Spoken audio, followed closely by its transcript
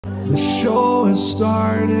The show has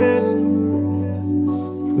started.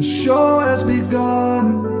 The show has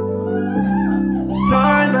begun.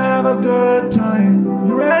 Time to have a good time.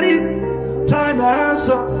 You ready? Time to have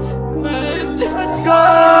some. Let's go.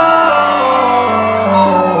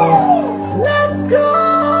 Let's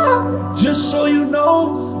go. Just so you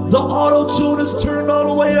know, the auto-tune is turned all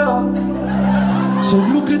the way up. So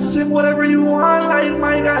you could sing whatever you want, like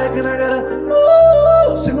my guy, and I gotta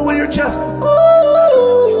ooh, sing it with your chest. Ooh,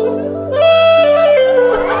 ooh.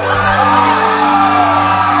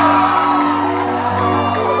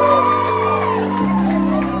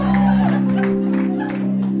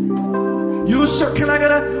 You sir, can I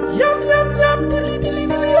get a yum yum yum dilly dilly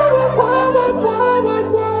dilly wah wah wah wah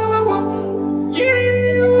wah wah.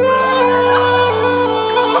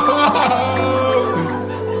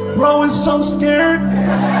 Bro is so scared.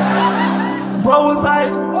 Bro was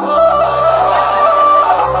like, oh.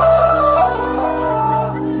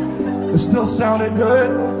 It still sounded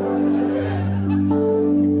good.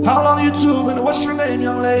 How long you tubing? What's your name,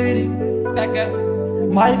 young lady? Becca.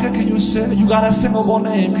 Micah, can you sing? You got a singable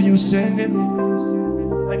name, can you sing it?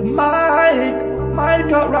 Like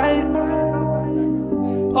Micah, right?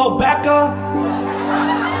 Oh, Becca?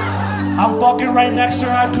 I'm fucking right next to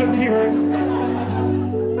her, I couldn't hear it.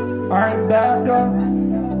 Alright, Becca,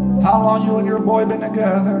 how long you and your boy been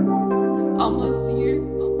together? Almost a year.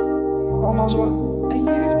 Almost what? A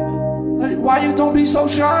year. Hey, why you don't be so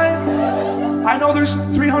shy? I know there's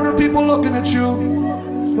 300 people looking at you,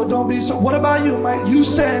 but don't be so. What about you, Mike? You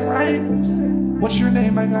sing, right? What's your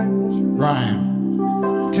name, my guy?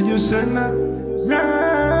 Ryan. Can you sing that? Do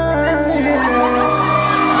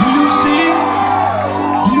you see?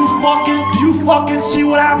 Do you fucking see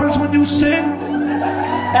what happens when you sing?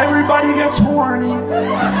 Everybody gets horny.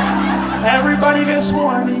 Everybody gets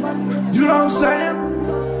horny. You know what I'm saying?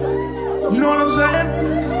 You know what I'm saying?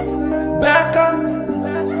 Becca,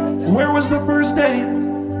 where was the first date?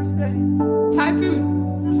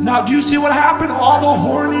 Typhoon. Now, do you see what happened? All the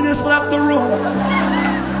horniness left the room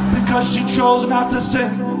because she chose not to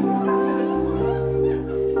sing.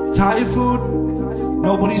 Thai food?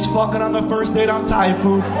 Nobody's fucking on the first date on Thai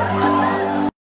food.